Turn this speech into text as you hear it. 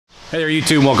Hey there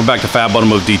YouTube, welcome back to Fab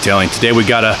Automotive Detailing. Today we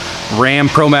got a Ram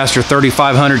ProMaster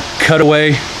 3500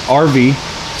 cutaway RV.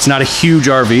 It's not a huge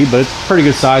RV, but it's pretty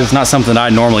good size. It's not something I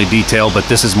normally detail, but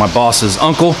this is my boss's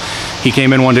uncle. He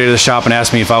came in one day to the shop and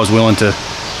asked me if I was willing to,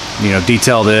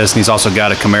 detail this. And he's also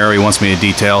got a Camaro he wants me to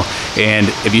detail. And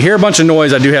if you hear a bunch of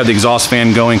noise, I do have the exhaust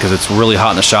fan going because it's really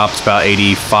hot in the shop. It's about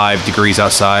 85 degrees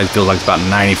outside. It feels like it's about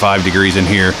 95 degrees in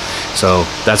here. So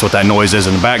that's what that noise is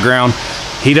in the background.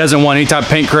 He doesn't want any type of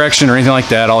paint correction or anything like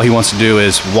that. All he wants to do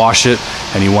is wash it,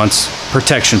 and he wants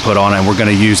protection put on it. And we're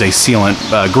going to use a sealant,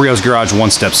 Griot's Garage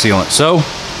one-step sealant. So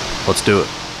let's do it.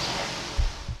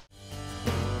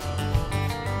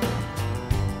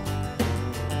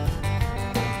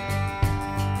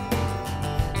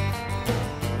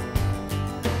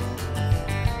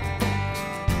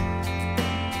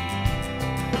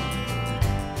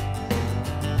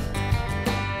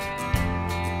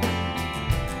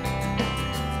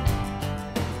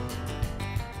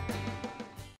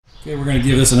 Okay, we're going to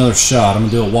give this another shot. I'm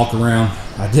going to do a walk around.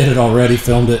 I did it already,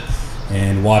 filmed it,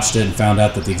 and watched it and found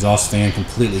out that the exhaust fan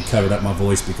completely covered up my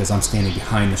voice because I'm standing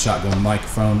behind the shotgun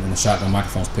microphone, and the shotgun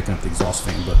microphone is picking up the exhaust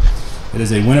fan. But it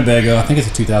is a Winnebago. I think it's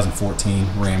a 2014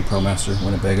 Ram ProMaster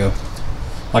Winnebago.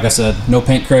 Like I said, no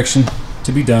paint correction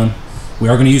to be done. We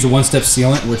are going to use a one-step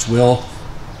sealant, which will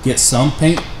get some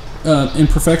paint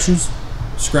imperfections,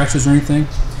 scratches or anything,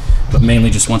 but mainly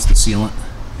just wants the sealant.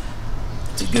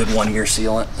 It's a good 1-year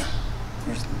sealant.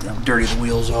 Here's how dirty the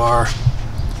wheels are.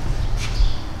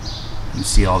 You can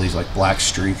see all these like black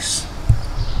streaks.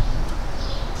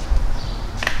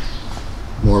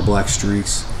 More black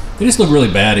streaks. They just look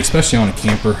really bad, especially on a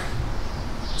camper.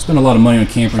 Spend a lot of money on a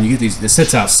camper and you get these, it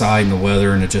sits outside in the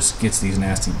weather and it just gets these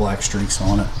nasty black streaks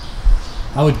on it.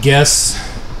 I would guess,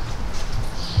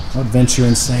 I would venture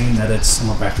in saying that it's, I'm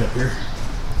gonna back up here,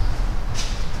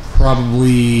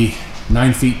 probably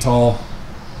 9 feet tall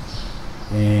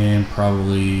and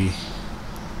probably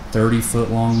 30 foot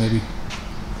long, maybe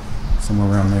somewhere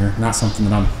around there. Not something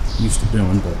that I'm used to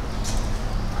doing, but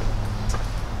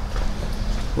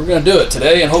we're gonna do it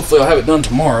today, and hopefully I'll have it done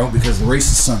tomorrow because the race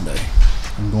is Sunday.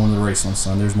 I'm going to the race on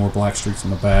Sunday. There's more black streaks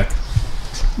on the back.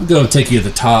 I'm gonna take you to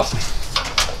the top.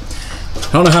 I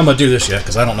don't know how I'm gonna do this yet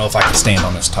because I don't know if I can stand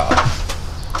on this top.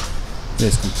 It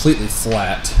is completely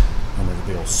flat, and there's a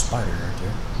big old spider right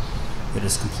there. It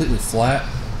is completely flat.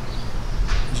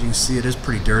 As you can see, it is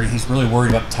pretty dirty. He's really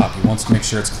worried about the top. He wants to make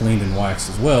sure it's cleaned and waxed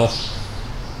as well.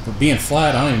 But being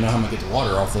flat, I don't even know how I'm going to get the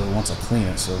water off of it once I clean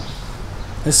it. So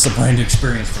this is a brand new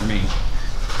experience for me,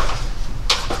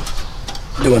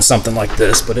 doing something like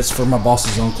this. But it's for my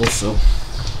boss's uncle, so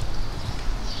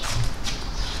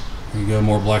there you go.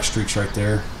 More black streaks right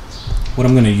there. What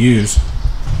I'm going to use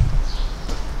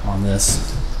on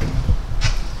this,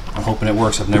 I'm hoping it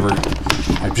works.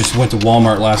 I just went to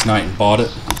Walmart last night and bought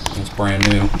it. It's brand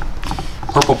new.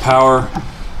 Purple Power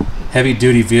heavy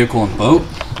duty vehicle and boat.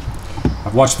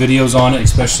 I've watched videos on it,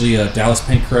 especially Dallas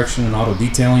Paint Correction and Auto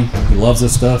Detailing. He loves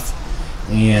this stuff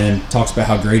and talks about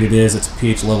how great it is. It's a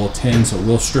pH level of 10, so it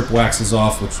will strip waxes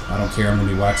off, which I don't care, I'm going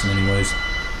to be waxing anyways.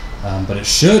 But it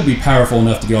should be powerful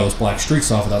enough to get all those black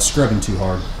streaks off without scrubbing too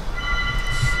hard.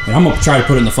 And I'm going to try to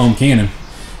put it in the foam cannon.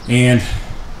 And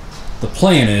the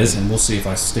plan is, and we'll see if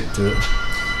I stick to it,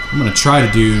 I'm going to try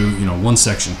to do, one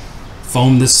section.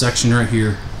 Foam this section right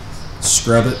here,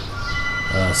 scrub it,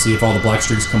 see if all the black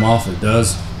streaks come off. If it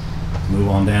does, move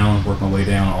on down, work my way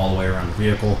down all the way around the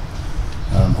vehicle.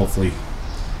 Hopefully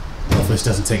this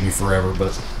doesn't take me forever,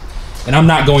 and I'm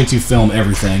not going to film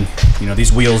everything.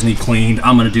 These wheels need cleaned.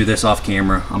 I'm going to do this off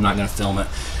camera. I'm not going to film it.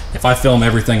 If I film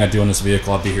everything I do in this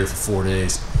vehicle, I'll be here for 4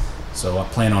 days. So I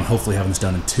plan on hopefully having this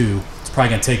done in 2. It's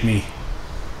probably going to take me,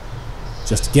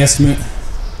 just a guesstimate,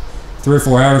 3 or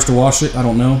 4 hours to wash it. I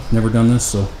don't know, never done this,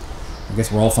 so I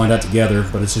guess we'll all find out together.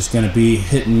 But it's just going to be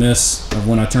hit and miss of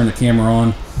when I turn the camera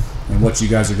on and what you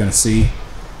guys are going to see.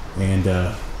 And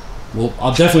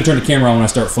I'll definitely turn the camera on when I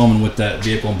start foaming with that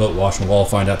vehicle and boat wash, and we'll all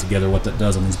find out together what that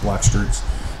does on these black streaks.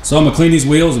 So I'm going to clean these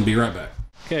wheels and be right back.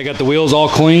 Okay, I got the wheels all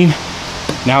clean.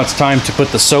 Now it's time to put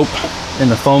the soap in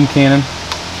the foam cannon.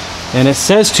 And it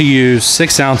says to use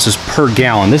 6 ounces per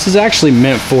gallon. This is actually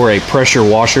meant for a pressure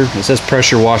washer. It says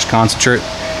pressure wash concentrate,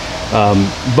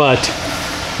 but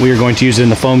we are going to use it in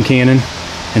the foam cannon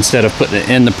instead of putting it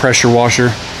in the pressure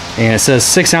washer. And it says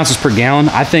 6 ounces per gallon.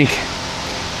 I think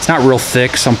it's not real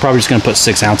thick, so I'm probably just gonna put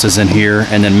 6 ounces in here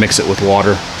and then mix it with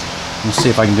water. Let's see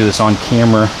if I can do this on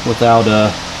camera without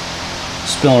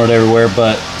spilling it everywhere,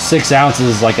 but 6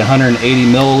 ounces is like 180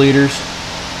 milliliters.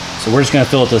 So we're just going to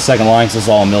fill it to the second line because it's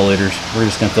all milliliters. We're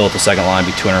just going to fill it to the second line,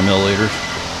 be 200 milliliters.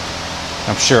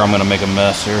 I'm sure I'm going to make a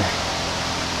mess here.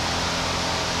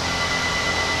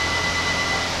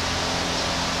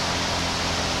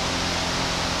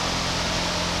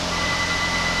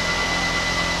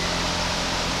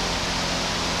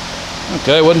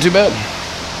 Okay, wasn't too bad.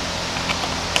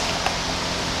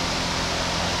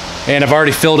 And I've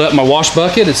already filled up my wash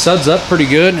bucket. It suds up pretty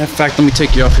good. In fact, let me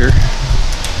take you off here.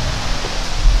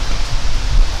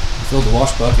 I filled the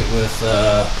wash bucket with,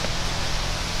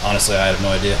 honestly, I have no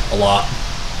idea, a lot.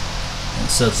 And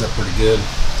it suds up pretty good.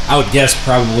 I would guess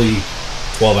probably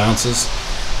 12 ounces.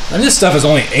 And this stuff is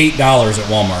only $8 at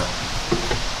Walmart.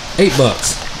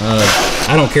 $8.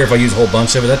 I don't care if I use a whole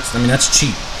bunch of it. That's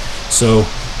cheap. So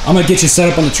I'm gonna get you set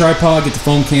up on the tripod, get the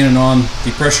foam cannon on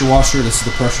the pressure washer. This is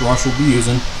the pressure washer we'll be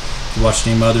using. If you watched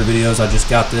any of my other videos, I just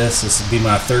got this. This will be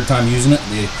my third time using it.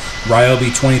 The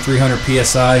Ryobi 2300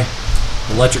 PSI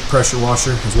electric pressure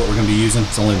washer is what we're gonna be using.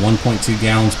 It's only 1.2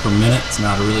 gallons per minute. It's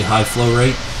not a really high flow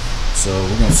rate. So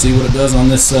we're gonna see what it does on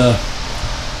this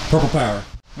Purple Power.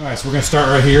 All right, so we're gonna start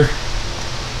right here.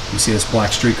 You see this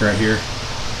black streak right here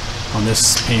on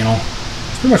this panel.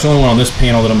 It's pretty much the only one on this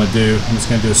panel that I'm gonna do. I'm just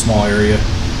gonna do a small area.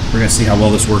 We're gonna see how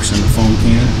well this works in the foam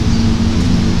cannon.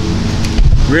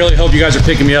 Really hope you guys are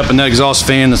picking me up and that exhaust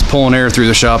fan that's pulling air through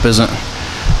the shop isn't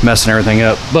messing everything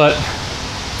up. But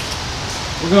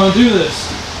we're gonna do this.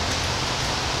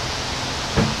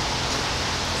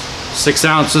 6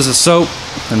 ounces of soap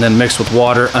and then mixed with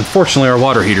water. Unfortunately, our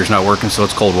water heater's not working, so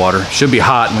it's cold water. Should be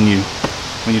hot when you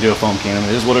do a foam cannon.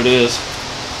 It is what it is.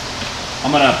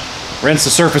 I'm gonna rinse the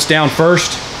surface down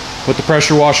first with the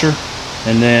pressure washer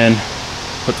and then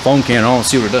put the foam cannon on and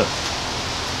see what it does.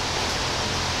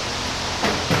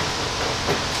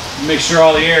 Make sure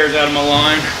all the air is out of my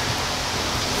line.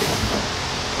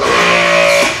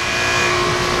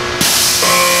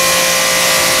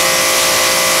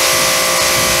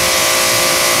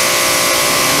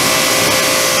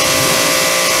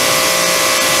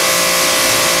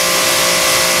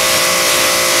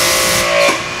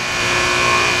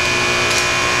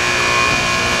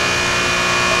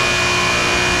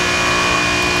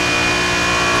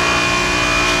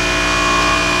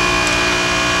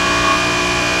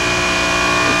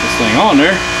 Thing on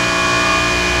there.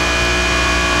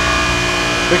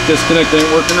 Quick disconnect ain't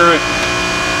working right.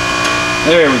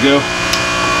 There we go.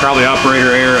 Probably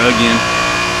operator error again.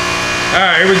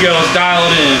 Alright, here we go. Let's dial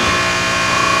it in.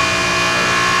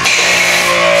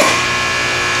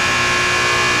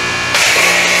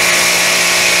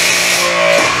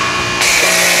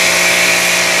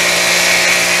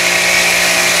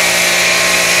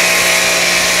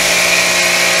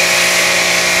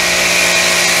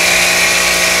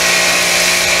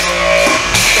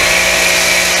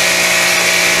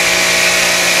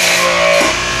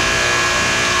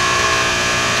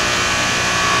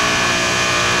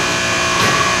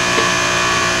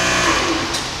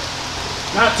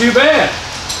 Not too bad.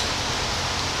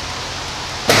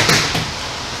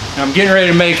 Now I'm getting ready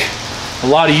to make a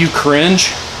lot of you cringe,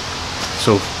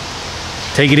 so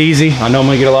take it easy. I know I'm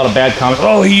gonna get a lot of bad comments.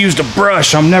 Oh, he used a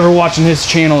brush. I'm never watching his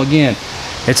channel again.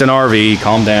 It's an RV.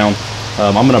 Calm down.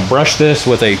 I'm gonna brush this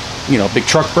with a big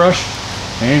truck brush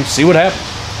and see what happens.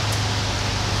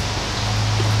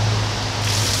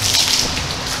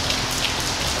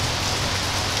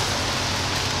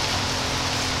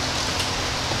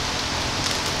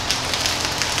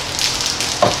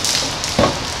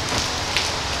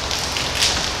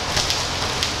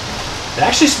 It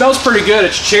actually smells pretty good.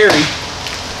 It's cherry.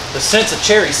 The scent's a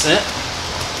cherry scent.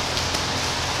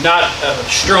 Not a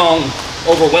strong,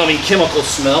 overwhelming chemical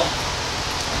smell.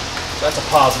 So that's a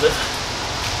positive.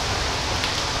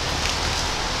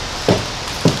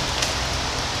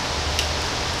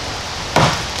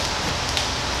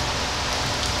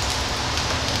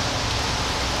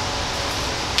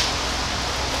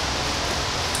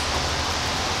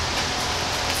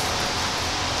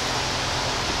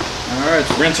 Alright,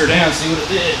 let's rinse her down, see what it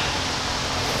did.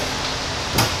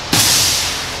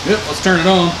 Yep, let's turn it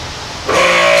on.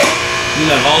 Do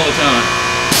that all the time.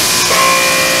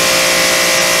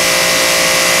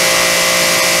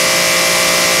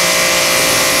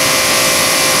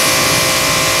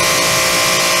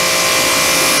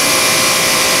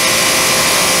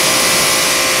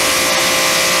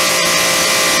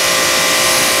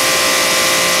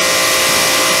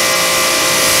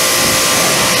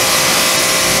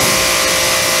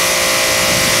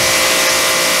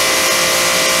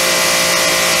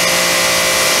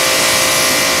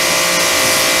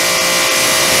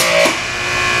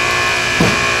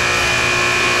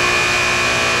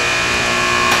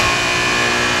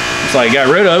 So I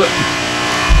got rid of it.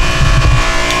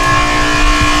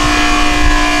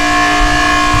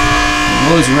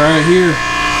 Those right here. If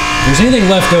there's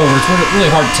anything left over, it's really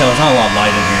hard to tell. There's not a lot of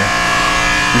light in here.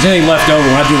 If there's anything left over,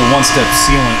 when I do the one-step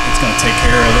sealant, it's going to take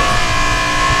care of it.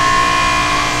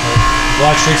 The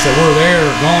black streaks that were there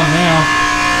are gone now.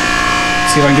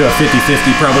 See if I can do a 50-50,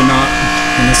 probably not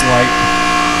in this light.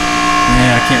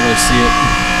 Yeah, I can't really see it.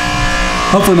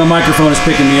 Hopefully my microphone is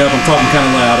picking me up. I'm talking kind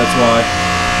of loud, that's why.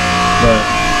 But,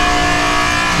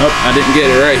 nope, I didn't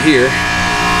get it right here.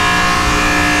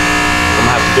 I'm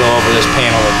gonna have to go over this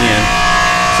panel again.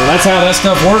 So that's how that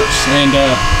stuff works, and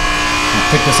I'll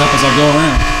pick this up as I go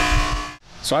around.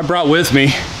 So I brought with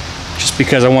me, just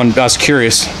because I was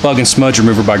curious, bug and smudge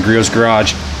remover by Griot's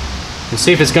Garage. And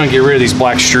see if it's gonna get rid of these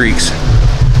black streaks.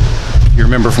 You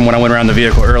remember from when I went around the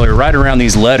vehicle earlier, right around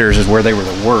these letters is where they were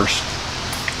the worst.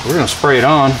 We're gonna spray it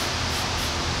on.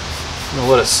 I'm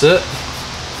gonna let it sit.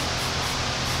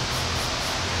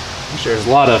 There's a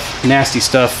lot of nasty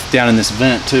stuff down in this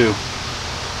vent too.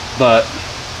 But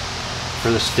for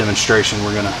this demonstration,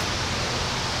 we're gonna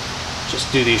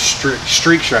just do these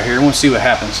streaks right here and we'll see what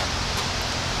happens.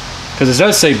 Because it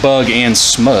does say bug and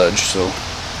smudge, so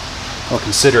I'll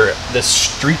consider this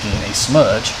streaking a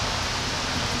smudge.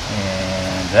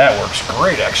 And that works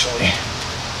great, actually.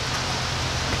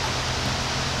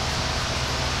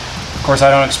 Of course, I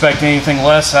don't expect anything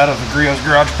less out of the Griot's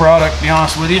Garage product, to be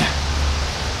honest with you.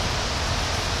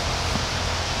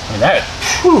 And that,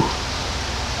 whew,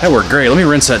 that worked great. Let me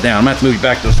rinse that down. I'm gonna have to move you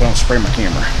back though so I don't spray my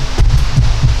camera.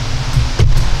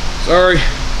 Sorry.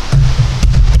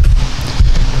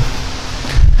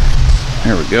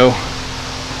 There we go.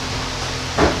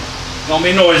 Don't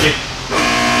be noisy.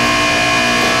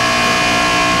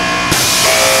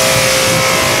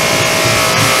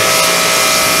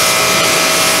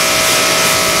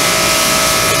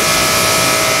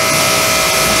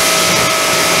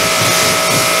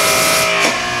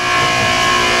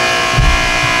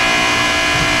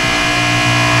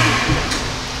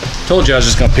 Told you I was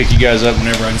just gonna pick you guys up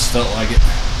whenever I just felt like it.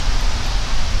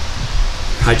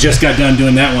 I just got done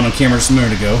doing that one on camera just a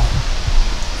minute ago.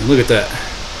 And look at that.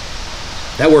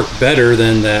 That worked better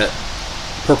than that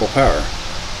purple power,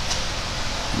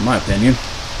 in my opinion.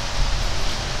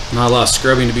 Not a lot of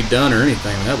scrubbing to be done or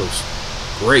anything. That was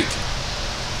great.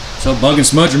 So bug and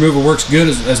smudge remover works good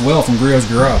as well from Griot's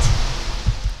Garage.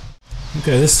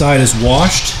 Okay, this side is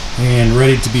washed and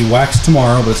ready to be waxed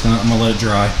tomorrow, but I'm gonna let it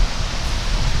dry.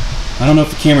 I don't know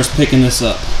if the camera's picking this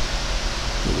up.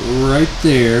 But right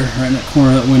there, right in that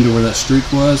corner of that window where that streak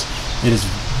was, it is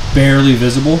barely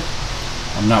visible.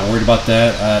 I'm not worried about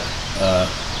that.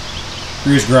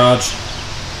 Griot's Garage,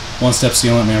 one-step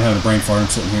sealant. Man, I'm having a brain fart. I'm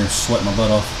sitting here sweating my butt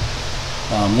off.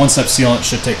 One-step sealant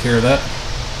should take care of that.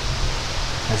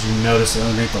 As you notice,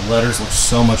 underneath the letters looks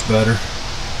so much better.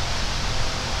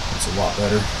 It's a lot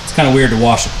better. It's kind of weird to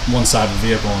wash one side of the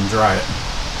vehicle and dry it.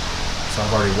 So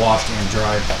I've already washed and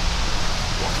dried.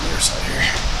 Walk on the other side here.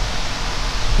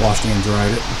 Washed and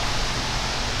dried it.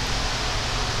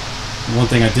 One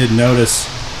thing I did notice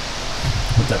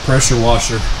with that pressure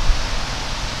washer,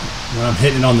 when I'm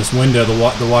hitting it on this window,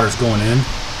 the water's going in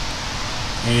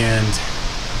and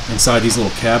inside these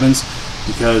little cabins,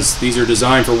 because these are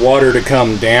designed for water to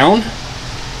come down,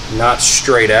 not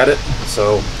straight at it.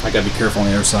 So I gotta be careful on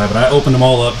the other side. But I opened them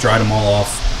all up, dried them all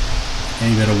off,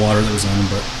 any bit of water that was in them.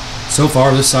 But so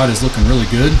far this side is looking really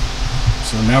good.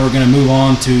 So now we're gonna move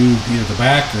on to either the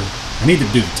back, or I need to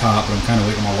do the top, but I'm kind of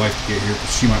waiting on my wife to get here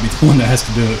because she might be the one that has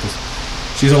to do it, because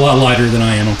she's a lot lighter than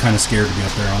I am. I'm kind of scared to be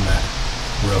up there on that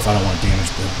roof. I don't want to damage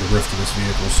the roof of this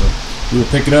vehicle. So we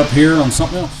will pick it up here on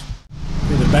something else.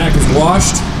 Okay, the back is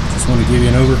washed. Just want to give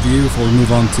you an overview before we move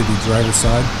on to the driver's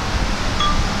side.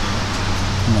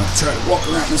 I'm gonna try to walk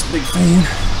around this big fan.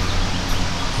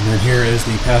 And then here is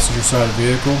the passenger side of the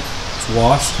vehicle. It's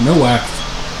washed, no wax.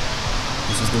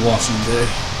 This is the washing day.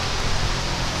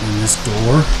 And this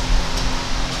door.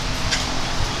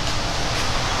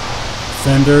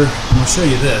 Fender. I'm going to show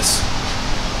you this.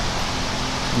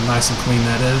 How nice and clean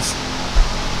that is.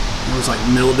 There's like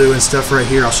mildew and stuff right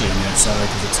here. I'll show you on the other side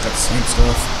because it's got the same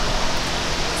stuff.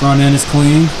 Front end is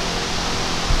clean.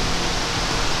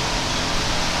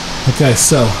 Okay,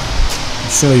 so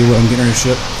I'll show you what I'm getting ready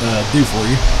to do for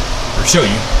you. Or show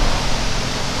you.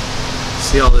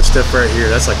 See all this stuff right here?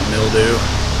 That's like mildew.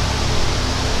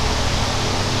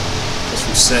 Just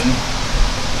from setting.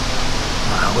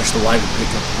 I wish the light would pick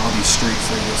up all these streaks.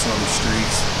 There you go, all these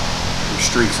streaks. There's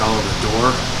streaks all over the door.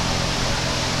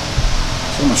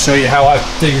 So I'm going to show you how I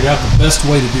figured out the best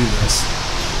way to do this.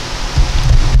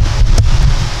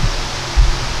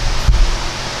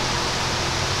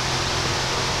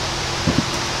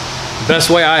 The best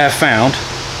way I have found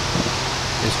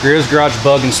is Griot's Garage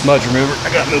Bug and Smudge Remover.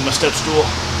 I gotta move my step stool.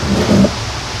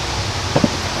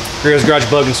 Griot's Garage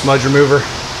Bug and Smudge Remover.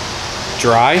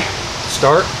 Dry.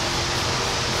 Start.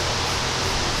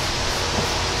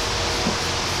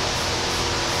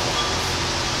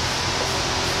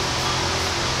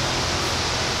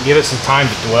 Give it some time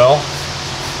to dwell.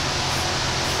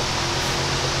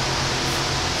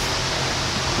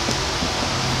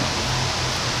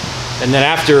 And then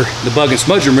after the bug and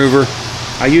smudge remover,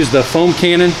 I use the foam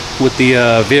cannon with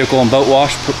the vehicle and boat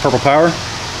wash, Purple Power.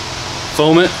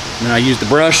 Foam it, and then I use the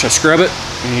brush, I scrub it,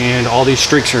 and all these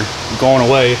streaks are going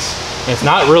away. It's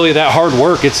not really that hard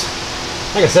work. It's,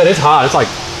 like I said, it's hot. It's like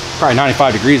probably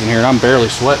 95 degrees in here, and I'm barely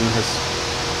sweating because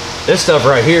this stuff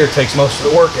right here takes most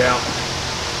of the work out.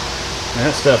 And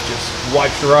that stuff just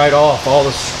wipes right off all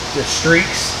the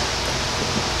streaks.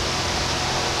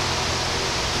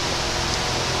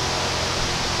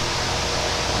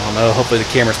 I don't know, hopefully the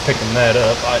camera's picking that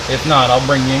up. If not, I'll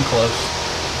bring you in close.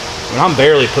 I mean, I'm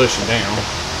barely pushing down.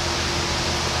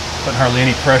 Putting hardly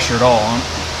any pressure at all on it.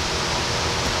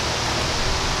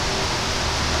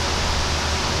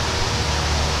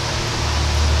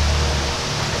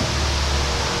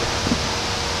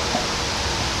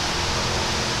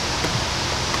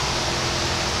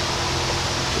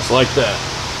 Just like that.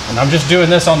 And I'm just doing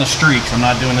this on the streaks. I'm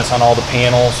not doing this on all the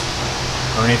panels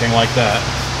or anything like that.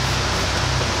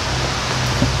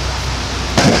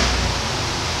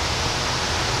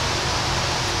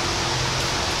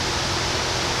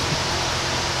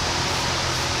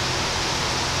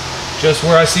 Just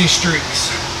where I see streaks.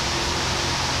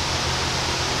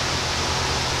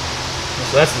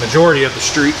 So that's the majority of the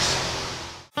streaks.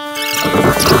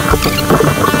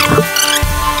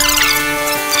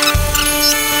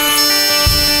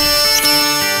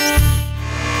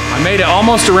 I made it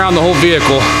almost around the whole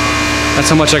vehicle. That's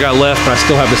how much I got left, but I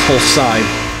still have this whole side.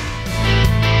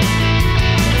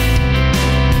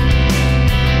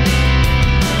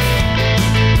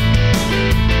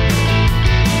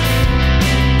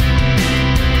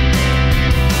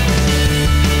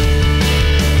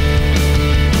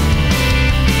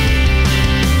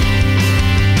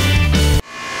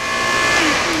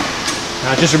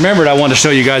 I just remembered I wanted to show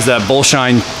you guys that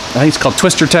Bullshine, I think it's called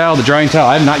Twister Towel, the drying towel.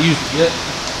 I have not used it yet.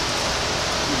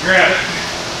 Grab it.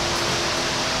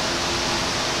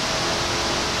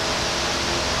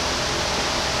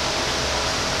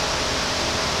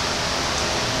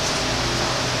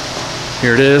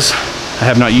 Here it is. I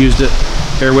have not used it.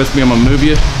 Bear with me, I'm gonna move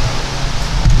you.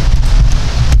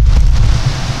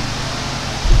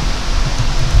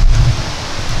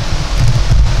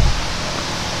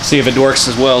 See if it works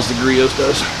as well as the Griot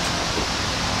does.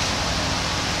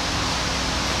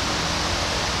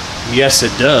 Yes,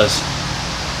 it does.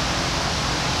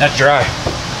 That's dry.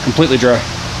 Completely dry.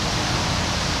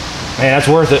 Man, that's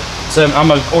worth it. So I'm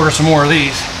gonna order some more of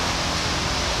these.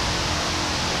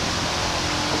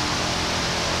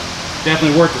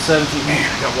 Definitely worth the 17. Man,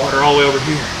 I got water all the way over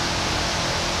here.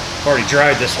 I've already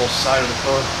dried this whole side of the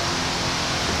car.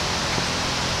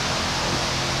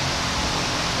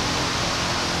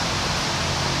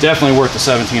 Definitely worth the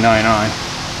 $17.99.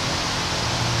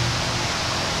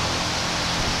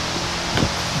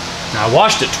 Now I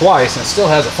washed it twice and it still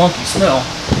has a funky smell.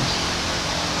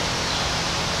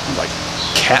 It's like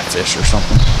catfish or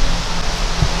something.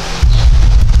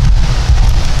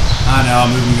 I know,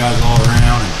 I'm moving you guys all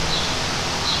around. And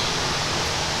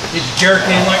it's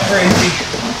jerking like crazy.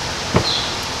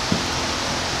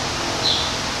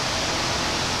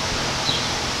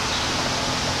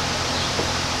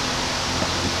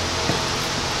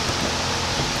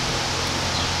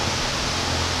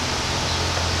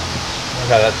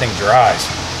 How that thing dries.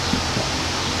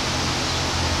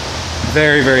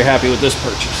 Very, very happy with this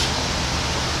purchase.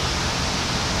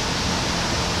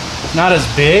 It's not as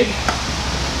big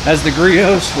as the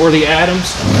Griots or the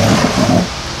Adams,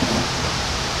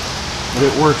 but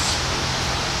it works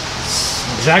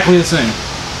exactly the same.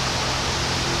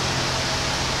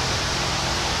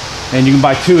 And you can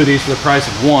buy two of these for the price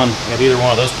of one at either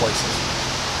one of those places.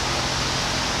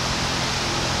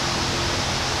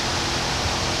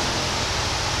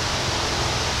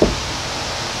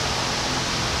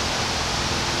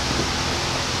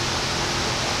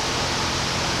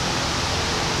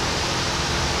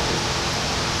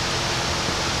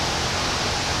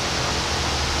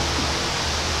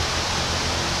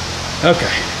 Okay.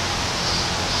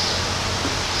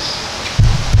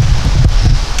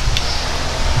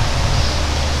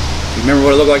 Remember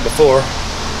what it looked like before.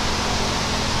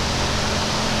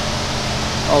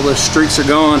 All those streaks are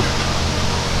gone,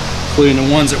 including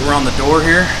the ones that were on the door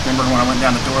here. Remember when I went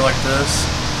down the door like this?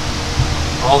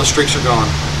 All the streaks are gone.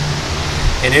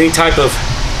 And any type of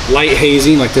light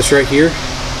hazing like this right here,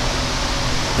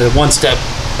 the one-step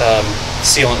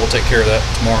sealant will take care of that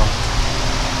tomorrow.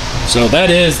 So that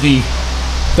is the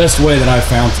best way that I've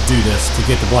found to do this, to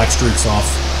get the black streaks off.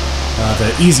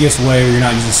 The easiest way where you're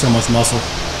not using so much muscle.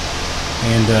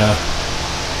 And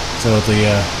So the,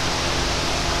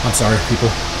 I'm sorry people,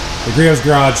 the Griot's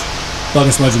Garage, bug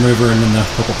and smudge remover, and then the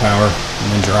purple power, and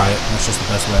then dry it. That's just the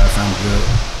best way I found to do it.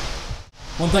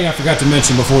 One thing I forgot to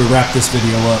mention before we wrap this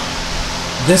video up,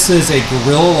 this is a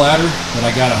gorilla ladder that I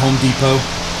got at Home Depot.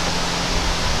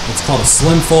 It's called a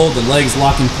Slim Fold. The legs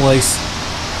lock in place,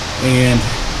 and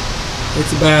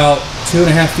it's about 2.5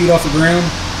 feet off the ground.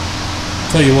 I'll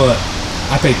tell you what,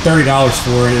 I paid $30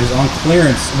 for it. It was on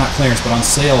clearance, not clearance, but on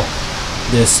sale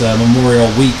this Memorial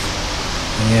Week,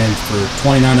 and for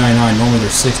 $29.99. Normally they're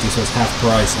 $60, so it's half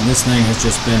price. And this thing has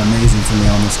just been amazing for me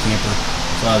on this camper.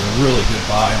 So that was a really good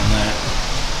buy on that.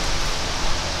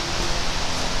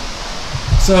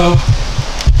 So,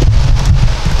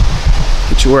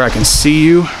 get you where I can see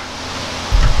you.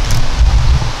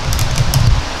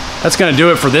 That's gonna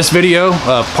do it for this video,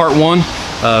 part 1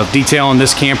 of detailing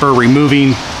this camper,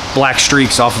 removing black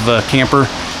streaks off of a camper.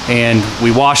 And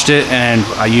we washed it, and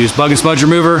I used bug and smudge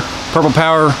remover, purple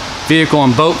power, vehicle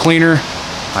and boat cleaner.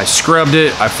 I scrubbed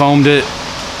it, I foamed it,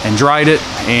 and dried it,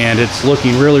 and it's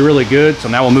looking really, really good. So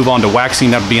now we'll move on to waxing.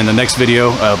 That'll be in the next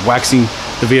video, of waxing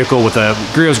the vehicle with a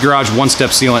Griot's Garage one-step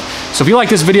sealant. So if you like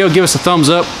this video, give us a thumbs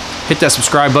up. Hit that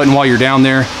subscribe button while you're down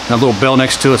there, and a little bell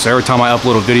next to it, so every time I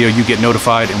upload a video, you get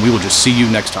notified, and we will just see you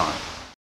next time.